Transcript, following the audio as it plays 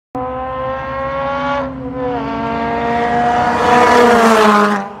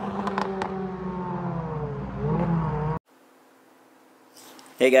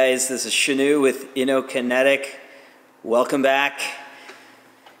Hey guys, this is Shanu with InnoKinetic. Welcome back.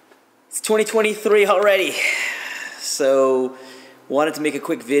 It's 2023 already. So wanted to make a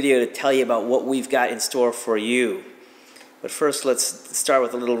quick video to tell you about what we've got in store for you. But first, let's start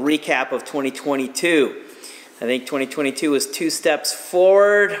with a little recap of 2022. I think 2022 was 2 steps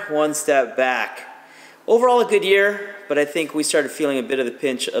forward, 1 step back. Overall a good year, but I think we started feeling a bit of the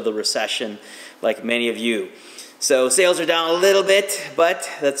pinch of the recession like many of you. So sales are down a little bit, but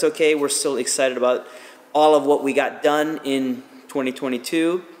that's okay. We're still excited about all of what we got done in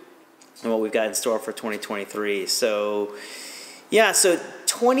 2022 and what we've got in store for 2023. So yeah, so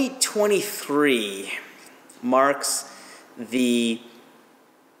 2023 marks the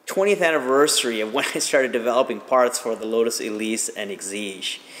 20th anniversary of when I started developing parts for the Lotus Elise and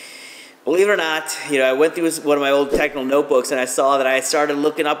Exige. Believe it or not, I went through one of my old technical notebooks and I saw that I started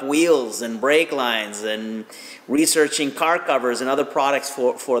looking up wheels and brake lines and researching car covers and other products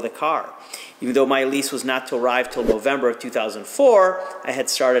for the car. Even though my Elise was not to arrive till November of 2004, I had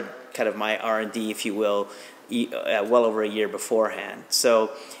started kind of my R&D, if you will, well over a year beforehand.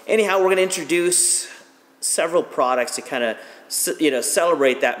 So anyhow, we're going to introduce several products to kind of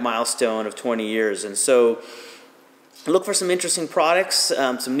celebrate that milestone of 20 years. And so look for some interesting products,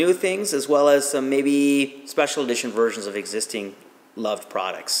 some new things, as well as some maybe special edition versions of existing loved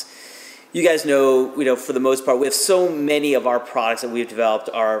products. You guys know, for the most part, we have so many of our products that we've developed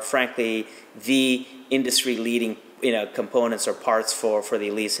are frankly the industry-leading components or parts for the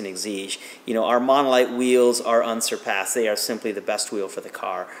Elise and Exige. Our Monolite wheels are unsurpassed. They are simply the best wheel for the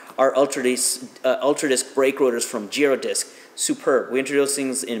car. Our Ultradisc brake rotors from Girodisc, superb. We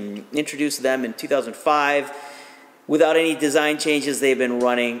introduced them in 2005. Without any design changes, they've been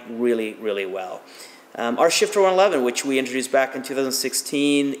running really, really well. Our Shifter 111, which we introduced back in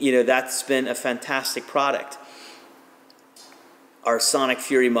 2016, that's been a fantastic product. Our Sonic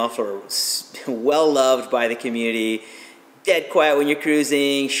Fury muffler, well loved by the community, dead quiet when you're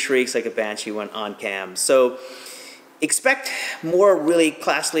cruising, shrieks like a banshee when on cam. So expect more really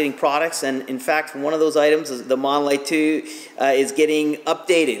class-leading products, and in fact, one of those items, the Monolite 2, is getting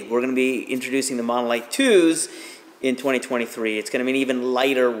updated. We're going to be introducing the Monolite 2s in 2023. It's going to be an even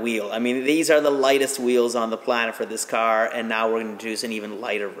lighter wheel. I mean, these are the lightest wheels on the planet for this car, and now we're going to introduce an even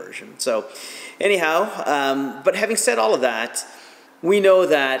lighter version. So anyhow, but having said all of that, we know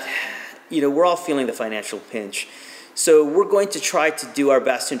that we're all feeling the financial pinch. So we're going to try to do our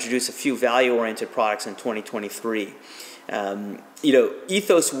best to introduce a few value-oriented products in 2023.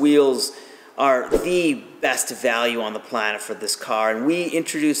 Ethos wheels are the best value on the planet for this car, and we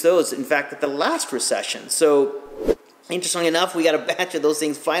introduced those, in fact, at the last recession. So interestingly enough, we got a batch of those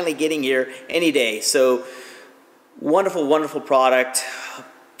things finally getting here any day. So wonderful, wonderful product,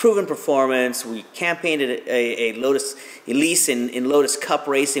 proven performance. We campaigned a Lotus Elise in Lotus Cup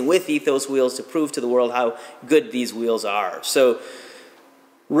racing with Ethos wheels to prove to the world how good these wheels are. So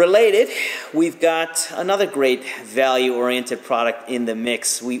related, we've got another great value-oriented product in the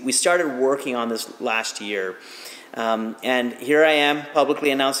mix. We started working on this last year. And here I am publicly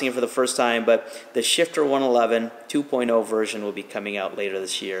announcing it for the first time, but the Shifter 111 2.0 version will be coming out later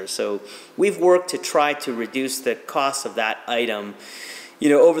this year. So we've worked to try to reduce the cost of that item.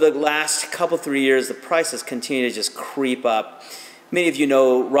 Over the last couple, 3 years, the prices continue to just creep up. Many of you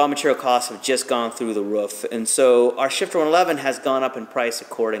know raw material costs have just gone through the roof, and so our Shifter 111 has gone up in price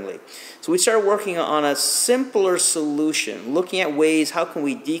accordingly. So we started working on a simpler solution, looking at ways how can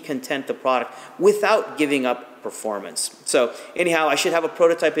we decontent the product without giving up performance. So anyhow, I should have a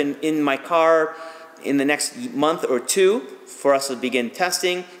prototype in my car in the next month or two for us to begin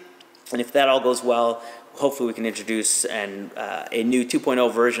testing, and if that all goes well, hopefully we can introduce a new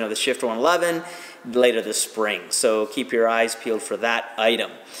 2.0 version of the Shifter 111 later this spring. So keep your eyes peeled for that item.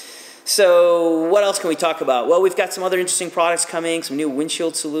 So what else can we talk about? Well, we've got some other interesting products coming, some new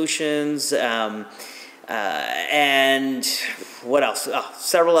windshield solutions, and what else? Oh,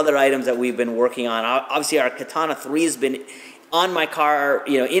 several other items that we've been working on. Obviously, our Katana 3 has been on my car,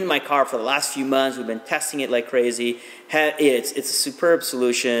 in my car for the last few months. We've been testing it like crazy. It's a superb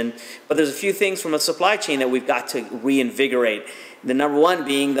solution, but there's a few things from a supply chain that we've got to reinvigorate. The number one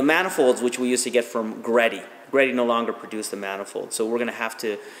being the manifolds, which we used to get from Greddy. Greddy no longer produce the manifolds, so we're going to have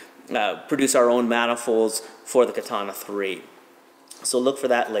to produce our own manifolds for the Katana 3. So look for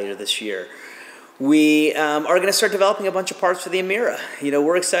that later this year. We are going to start developing a bunch of parts for the Emira.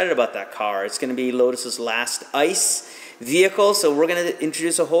 We're excited about that car. It's going to be Lotus's last ICE vehicle, so we're going to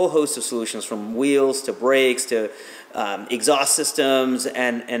introduce a whole host of solutions from wheels to brakes to exhaust systems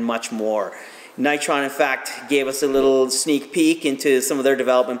and much more. Nitron, in fact, gave us a little sneak peek into some of their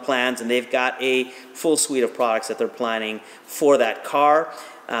development plans, and they've got a full suite of products that they're planning for that car.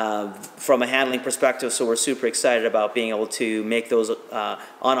 from a handling perspective, so we're super excited about being able to make those on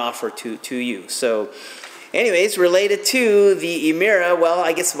offer to you. So anyways, related to the Emira, well,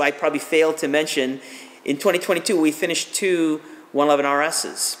 I guess I probably failed to mention, in 2022 we finished 2 111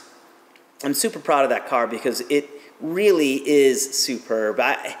 RSs. I'm super proud of that car because it really is superb.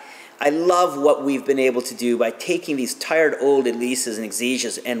 I love what we've been able to do by taking these tired old Elises and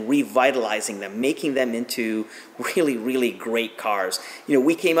Exiges and revitalizing them, making them into really, really great cars. You know,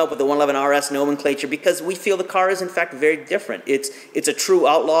 we came up with the 111 RS nomenclature because we feel the car is in fact very different. It's a true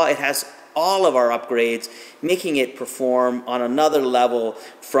outlaw. It has all of our upgrades, making it perform on another level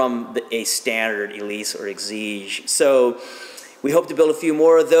from a standard Elise or Exige. So we hope to build a few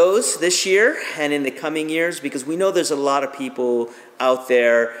more of those this year and in the coming years, because we know there's a lot of people out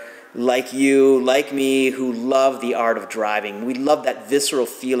there like you, like me, who love the art of driving. We love that visceral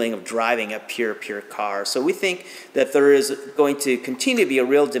feeling of driving a pure car. So we think that there is going to continue to be a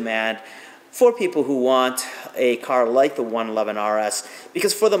real demand for people who want a car like the 111 RS,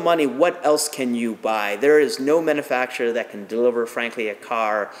 because for the money, what else can you buy? There is no manufacturer that can deliver, frankly, a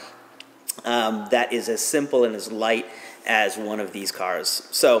car that is as simple and as light as one of these cars.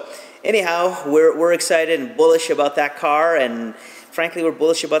 So anyhow, we're excited and bullish about that car, and frankly, we're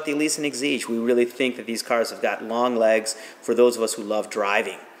bullish about the Elise and Exige. We really think that these cars have got long legs for those of us who love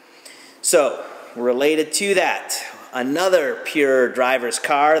driving. So, related to that, another pure driver's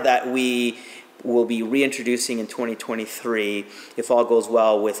car that we will be reintroducing in 2023, if all goes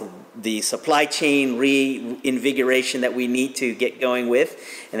well with the supply chain reinvigoration that we need to get going with,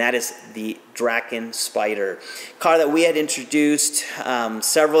 and that is the Draken Spider. Car that we had introduced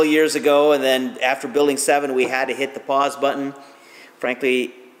several years ago, and then after building 7, we had to hit the pause button.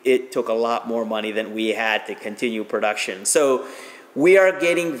 Frankly, it took a lot more money than we had to continue production. So we are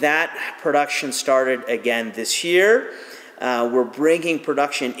getting that production started again this year. We're bringing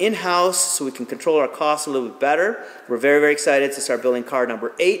production in-house so we can control our costs a little bit better. We're very, very excited to start building car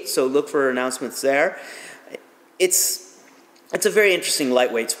number 8, so look for announcements there. It's a very interesting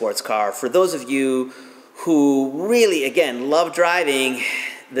lightweight sports car. For those of you who really, again, love driving,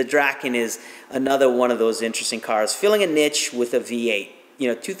 the Draken is another one of those interesting cars, filling a niche with a V8. You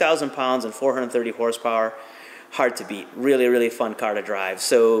know, 2,000 pounds and 430 horsepower, hard to beat. Really, really fun car to drive.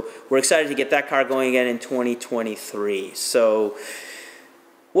 So we're excited to get that car going again in 2023. So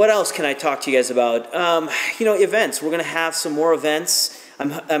what else can I talk to you guys about? You know, events. We're going to have some more events.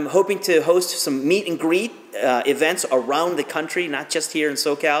 I'm hoping to host some meet and greet events around the country, not just here in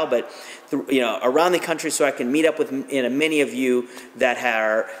SoCal, but around the country, so I can meet up with many of you that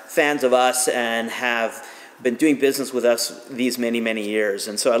are fans of us and have been doing business with us these many, many years.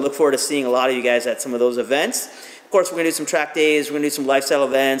 And so I look forward to seeing a lot of you guys at some of those events. Of course, we're going to do some track days, we're going to do some lifestyle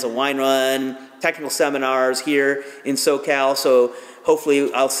events, a wine run, technical seminars here in SoCal. So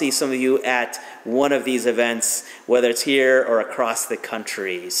hopefully I'll see some of you at one of these events, whether it's here or across the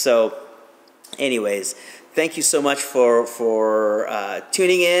country. So anyways, thank you so much for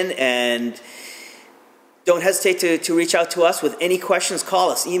tuning in, and don't hesitate to reach out to us with any questions.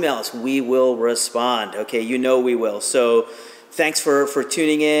 Call us, email us. We will respond. Okay, you know we will. So thanks for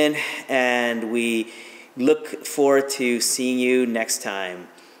tuning in, and we look forward to seeing you next time.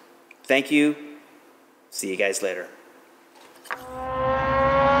 Thank you. See you guys later.